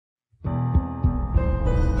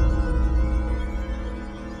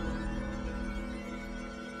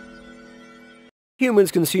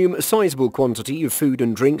Humans consume a sizable quantity of food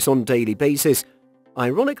and drinks on a daily basis.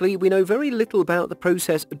 Ironically, we know very little about the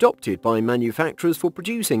process adopted by manufacturers for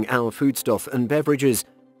producing our foodstuff and beverages.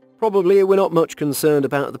 Probably we're not much concerned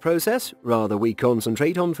about the process, rather we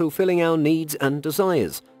concentrate on fulfilling our needs and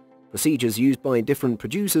desires. Procedures used by different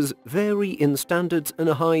producers vary in standards and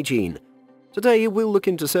hygiene. Today we'll look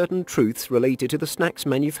into certain truths related to the snacks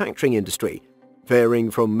manufacturing industry,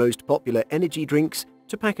 varying from most popular energy drinks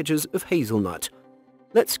to packages of hazelnut.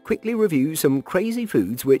 Let's quickly review some crazy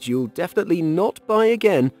foods which you'll definitely not buy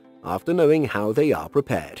again after knowing how they are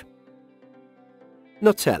prepared.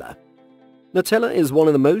 Nutella. Nutella is one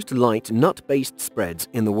of the most liked nut-based spreads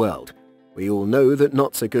in the world. We all know that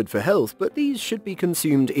nuts are good for health, but these should be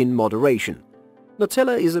consumed in moderation.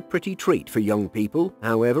 Nutella is a pretty treat for young people,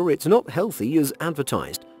 however it's not healthy as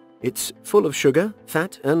advertised. It's full of sugar,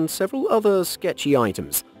 fat and several other sketchy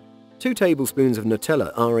items. 2 tablespoons of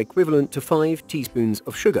Nutella are equivalent to 5 teaspoons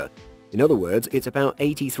of sugar. In other words, it's about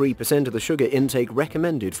 83% of the sugar intake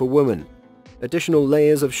recommended for women. Additional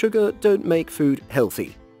layers of sugar don't make food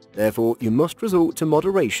healthy. Therefore, you must resort to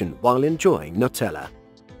moderation while enjoying Nutella.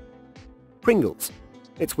 Pringles.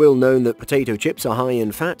 It's well known that potato chips are high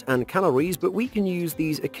in fat and calories, but we can use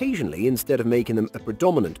these occasionally instead of making them a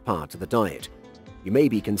predominant part of the diet. You may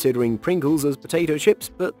be considering Pringles as potato chips,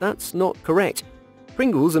 but that's not correct.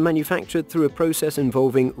 Pringles are manufactured through a process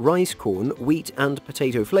involving rice, corn, wheat and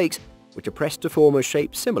potato flakes, which are pressed to form a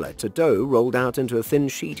shape similar to dough rolled out into a thin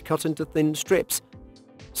sheet cut into thin strips.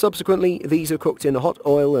 Subsequently, these are cooked in hot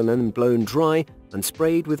oil and then blown dry and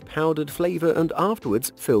sprayed with powdered flavor and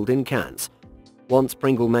afterwards filled in cans. Once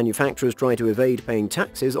Pringle manufacturers try to evade paying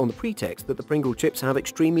taxes on the pretext that the Pringle chips have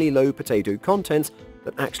extremely low potato contents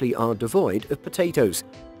that actually are devoid of potatoes.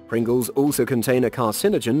 Pringles also contain a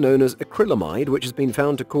carcinogen known as acrylamide, which has been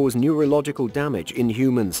found to cause neurological damage in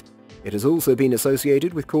humans. It has also been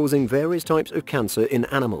associated with causing various types of cancer in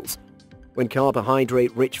animals. When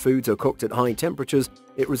carbohydrate-rich foods are cooked at high temperatures,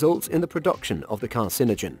 it results in the production of the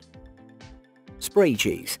carcinogen. Spray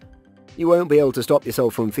cheese. You won't be able to stop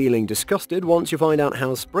yourself from feeling disgusted once you find out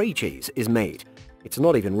how spray cheese is made. It's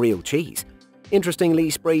not even real cheese. Interestingly,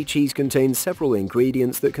 spray cheese contains several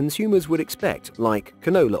ingredients that consumers would expect, like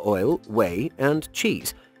canola oil, whey, and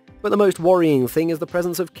cheese. But the most worrying thing is the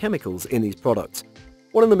presence of chemicals in these products.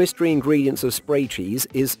 One of the mystery ingredients of spray cheese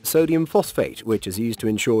is sodium phosphate, which is used to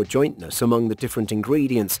ensure jointness among the different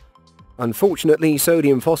ingredients. Unfortunately,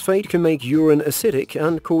 sodium phosphate can make urine acidic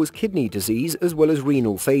and cause kidney disease as well as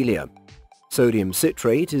renal failure. Sodium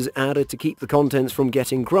citrate is added to keep the contents from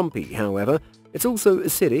getting grumpy, however, it's also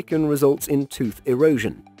acidic and results in tooth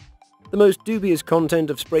erosion. The most dubious content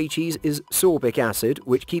of spray cheese is sorbic acid,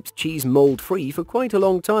 which keeps cheese mold-free for quite a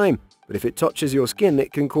long time, but if it touches your skin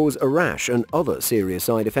it can cause a rash and other serious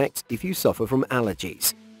side effects if you suffer from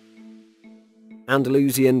allergies.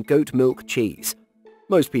 Andalusian goat milk cheese.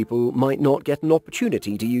 Most people might not get an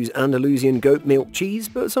opportunity to use Andalusian goat milk cheese,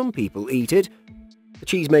 but some people eat it. The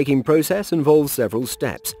cheese-making process involves several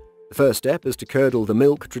steps. The first step is to curdle the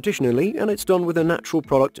milk traditionally, and it's done with a natural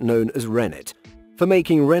product known as rennet. For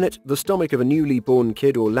making rennet, the stomach of a newly born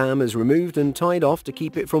kid or lamb is removed and tied off to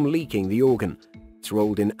keep it from leaking the organ. It's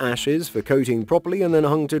rolled in ashes for coating properly and then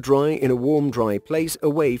hung to dry in a warm, dry place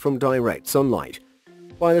away from direct sunlight.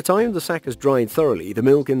 By the time the sack has dried thoroughly, the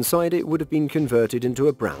milk inside it would have been converted into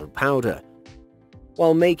a brown powder.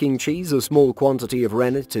 While making cheese, a small quantity of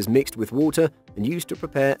rennet is mixed with water and used to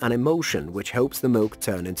prepare an emulsion which helps the milk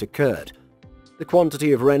turn into curd. The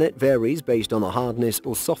quantity of rennet varies based on the hardness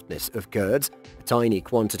or softness of curds. A tiny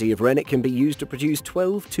quantity of rennet can be used to produce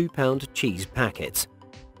 12 2-pound cheese packets.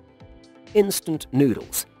 Instant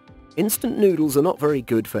noodles. Instant noodles are not very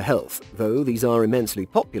good for health, though these are immensely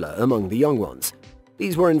popular among the young ones.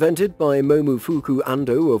 These were invented by Momofuku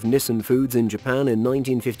Ando of Nissan Foods in Japan in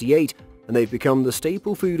 1958, and they've become the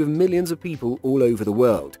staple food of millions of people all over the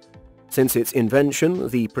world. Since its invention,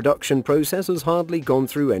 the production process has hardly gone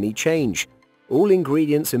through any change. All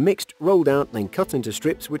ingredients are mixed, rolled out, then cut into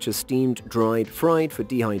strips which are steamed, dried, fried for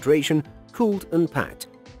dehydration, cooled and packed.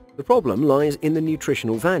 The problem lies in the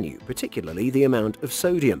nutritional value, particularly the amount of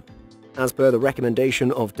sodium. As per the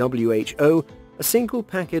recommendation of WHO, a single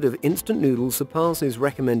packet of instant noodles surpasses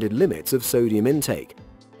recommended limits of sodium intake.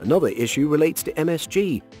 Another issue relates to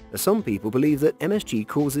MSG, as some people believe that MSG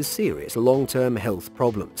causes serious long-term health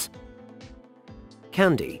problems.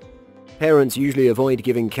 Candy. Parents usually avoid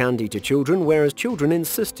giving candy to children, whereas children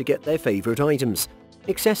insist to get their favorite items.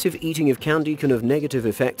 Excessive eating of candy can have negative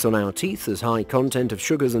effects on our teeth, as high content of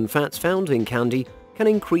sugars and fats found in candy can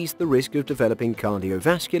increase the risk of developing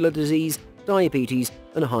cardiovascular disease, diabetes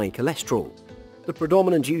and high cholesterol. The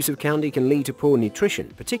predominant use of candy can lead to poor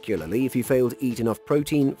nutrition, particularly if you fail to eat enough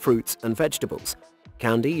protein, fruits and vegetables.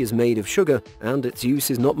 Candy is made of sugar, and its use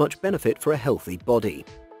is not much benefit for a healthy body.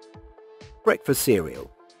 Breakfast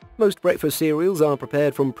cereal. Most breakfast cereals are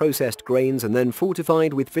prepared from processed grains and then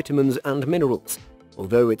fortified with vitamins and minerals.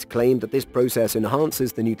 Although it's claimed that this process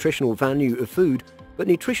enhances the nutritional value of food, but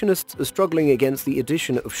nutritionists are struggling against the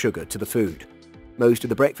addition of sugar to the food. Most of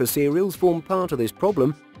the breakfast cereals form part of this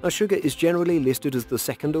problem, as sugar is generally listed as the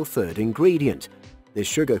second or third ingredient. This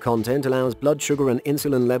sugar content allows blood sugar and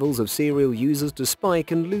insulin levels of cereal users to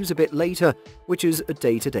spike and lose a bit later, which is a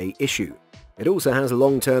day-to-day issue. It also has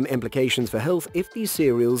long-term implications for health if these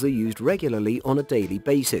cereals are used regularly on a daily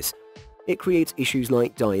basis. It creates issues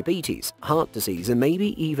like diabetes, heart disease and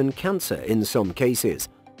maybe even cancer in some cases.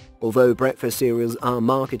 Although breakfast cereals are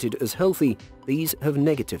marketed as healthy, these have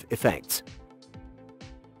negative effects.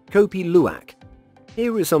 Kopi Luwak.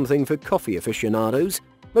 Here is something for coffee aficionados.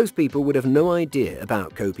 Most people would have no idea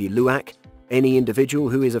about Kopi Luwak. Any individual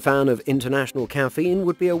who is a fan of international caffeine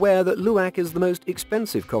would be aware that Luwak is the most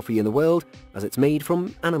expensive coffee in the world, as it's made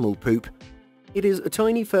from animal poop. It is a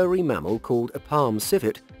tiny furry mammal called a palm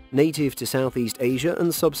civet, native to Southeast Asia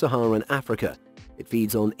and Sub-Saharan Africa. It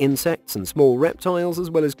feeds on insects and small reptiles as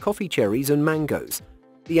well as coffee cherries and mangoes.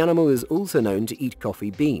 The animal is also known to eat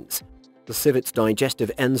coffee beans. The civet's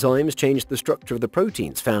digestive enzymes change the structure of the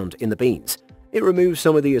proteins found in the beans. It removes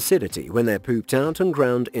some of the acidity when they're pooped out and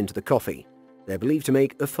ground into the coffee. They're believed to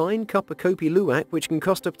make a fine cup of Kopi Luwak which can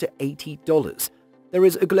cost up to $80. There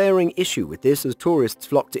is a glaring issue with this as tourists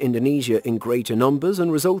flock to Indonesia in greater numbers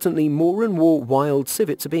and resultantly more and more wild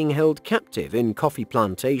civets are being held captive in coffee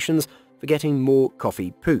plantations for getting more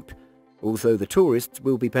coffee poop. Also, the tourists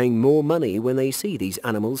will be paying more money when they see these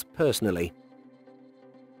animals personally.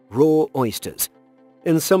 Raw oysters.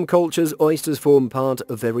 In some cultures, oysters form part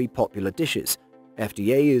of very popular dishes.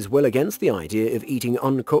 FDA is well against the idea of eating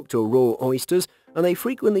uncooked or raw oysters, and they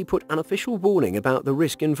frequently put an official warning about the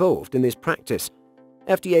risk involved in this practice.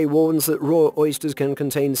 FDA warns that raw oysters can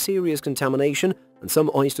contain serious contamination, and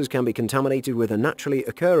some oysters can be contaminated with a naturally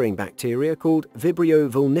occurring bacteria called Vibrio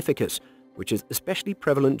vulnificus, which is especially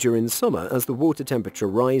prevalent during summer as the water temperature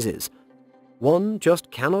rises. One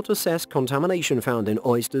just cannot assess contamination found in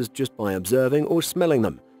oysters just by observing or smelling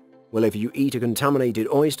them. Well, if you eat a contaminated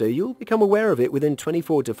oyster, you'll become aware of it within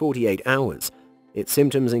 24 to 48 hours. Its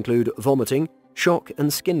symptoms include vomiting, shock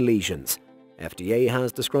and skin lesions. FDA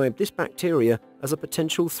has described this bacteria as a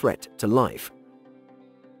potential threat to life.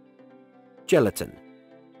 Gelatin.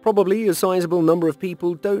 Probably a sizable number of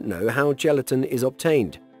people don't know how gelatin is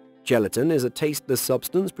obtained. Gelatin is a tasteless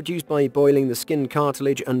substance produced by boiling the skin,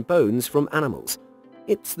 cartilage and bones from animals.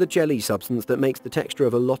 It's the jelly substance that makes the texture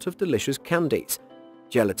of a lot of delicious candies.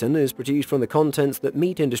 Gelatin is produced from the contents that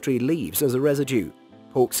meat industry leaves as a residue: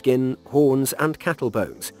 pork skin, horns and cattle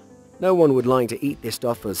bones. No one would like to eat this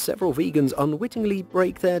stuff as several vegans unwittingly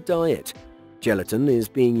break their diet. Gelatin is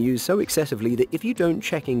being used so excessively that if you don't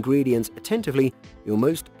check ingredients attentively, you'll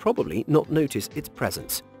most probably not notice its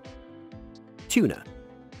presence. Tuna.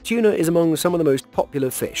 Tuna is among some of the most popular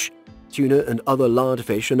fish. Tuna and other lard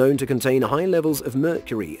fish are known to contain high levels of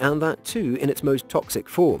mercury, and that too in its most toxic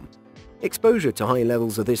form. Exposure to high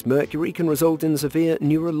levels of this mercury can result in severe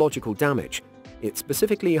neurological damage. It's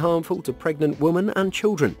specifically harmful to pregnant women and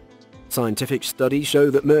children. Scientific studies show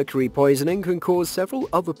that mercury poisoning can cause several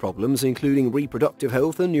other problems, including reproductive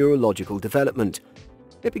health and neurological development.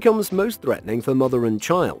 It becomes most threatening for mother and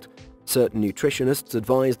child. Certain nutritionists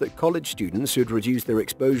advise that college students should reduce their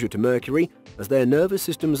exposure to mercury as their nervous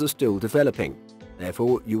systems are still developing.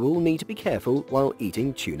 Therefore, you will need to be careful while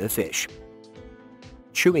eating tuna fish.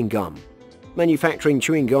 Chewing gum. Manufacturing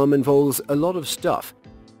chewing gum involves a lot of stuff.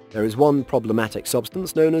 There is one problematic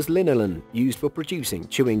substance known as linolene used for producing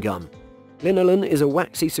chewing gum. Linolene is a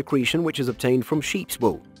waxy secretion which is obtained from sheep's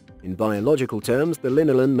wool. In biological terms, the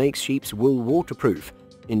linolene makes sheep's wool waterproof.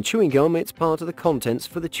 In chewing gum, it's part of the contents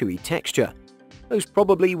for the chewy texture. Most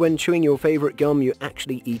probably when chewing your favorite gum, you're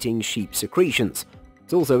actually eating sheep secretions.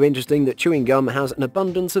 It's also interesting that chewing gum has an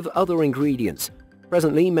abundance of other ingredients.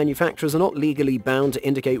 Presently, manufacturers are not legally bound to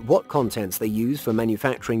indicate what contents they use for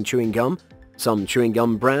manufacturing chewing gum. Some chewing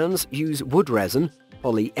gum brands use wood resin,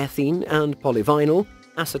 polyethylene and polyvinyl,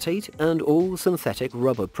 acetate and all synthetic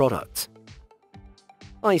rubber products.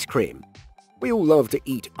 Ice cream. We all love to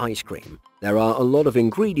eat ice cream. There are a lot of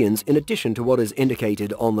ingredients in addition to what is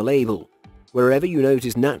indicated on the label. Wherever you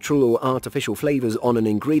notice natural or artificial flavors on an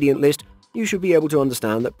ingredient list, you should be able to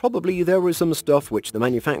understand that probably there is some stuff which the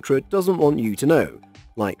manufacturer doesn't want you to know,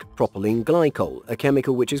 like propylene glycol, a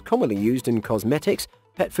chemical which is commonly used in cosmetics,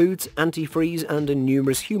 pet foods, antifreeze and in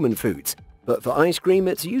numerous human foods. But for ice cream,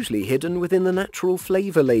 it's usually hidden within the natural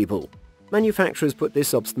flavor label. Manufacturers put this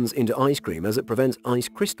substance into ice cream as it prevents ice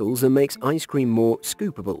crystals and makes ice cream more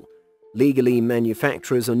scoopable. Legally,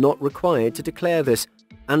 manufacturers are not required to declare this.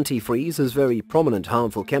 Antifreeze has very prominent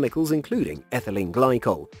harmful chemicals including ethylene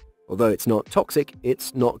glycol. Although it's not toxic,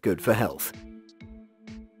 it's not good for health.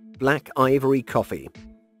 Black ivory coffee.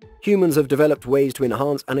 Humans have developed ways to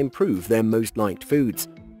enhance and improve their most liked foods.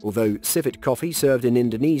 Although civet coffee served in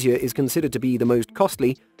Indonesia is considered to be the most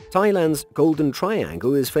costly, Thailand's Golden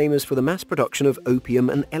Triangle is famous for the mass production of opium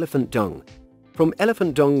and elephant dung. From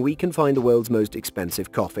elephant dung we can find the world's most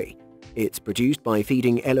expensive coffee. It's produced by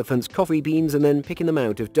feeding elephants coffee beans and then picking them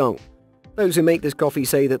out of dung. Those who make this coffee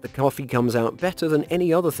say that the coffee comes out better than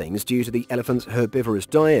any other things due to the elephant's herbivorous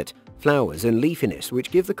diet, flowers and leafiness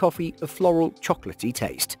which give the coffee a floral chocolatey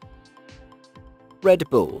taste. Red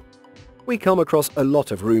Bull. We come across a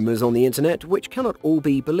lot of rumors on the internet which cannot all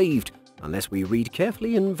be believed unless we read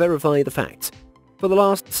carefully and verify the facts. For the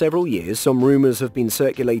last several years, some rumors have been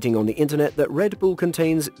circulating on the internet that Red Bull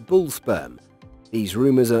contains bull sperm. These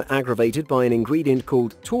rumors are aggravated by an ingredient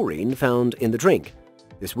called taurine found in the drink.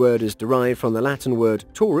 This word is derived from the Latin word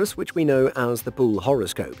Taurus, which we know as the bull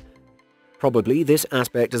horoscope. Probably this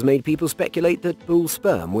aspect has made people speculate that bull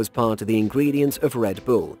sperm was part of the ingredients of Red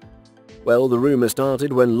Bull. Well, the rumor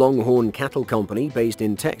started when Longhorn Cattle Company, based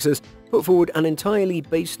in Texas, put forward an entirely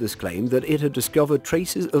baseless claim that it had discovered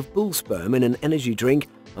traces of bull sperm in an energy drink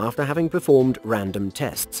after having performed random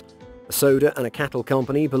tests. A soda and a cattle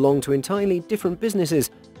company belong to entirely different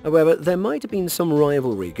businesses. However, there might have been some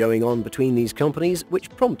rivalry going on between these companies which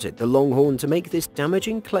prompted the Longhorn to make this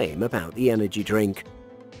damaging claim about the energy drink.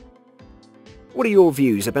 What are your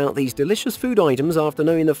views about these delicious food items after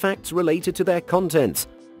knowing the facts related to their contents?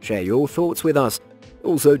 Share your thoughts with us.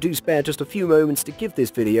 Also, do spare just a few moments to give this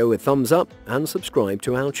video a thumbs up and subscribe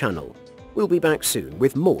to our channel. We'll be back soon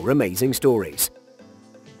with more amazing stories.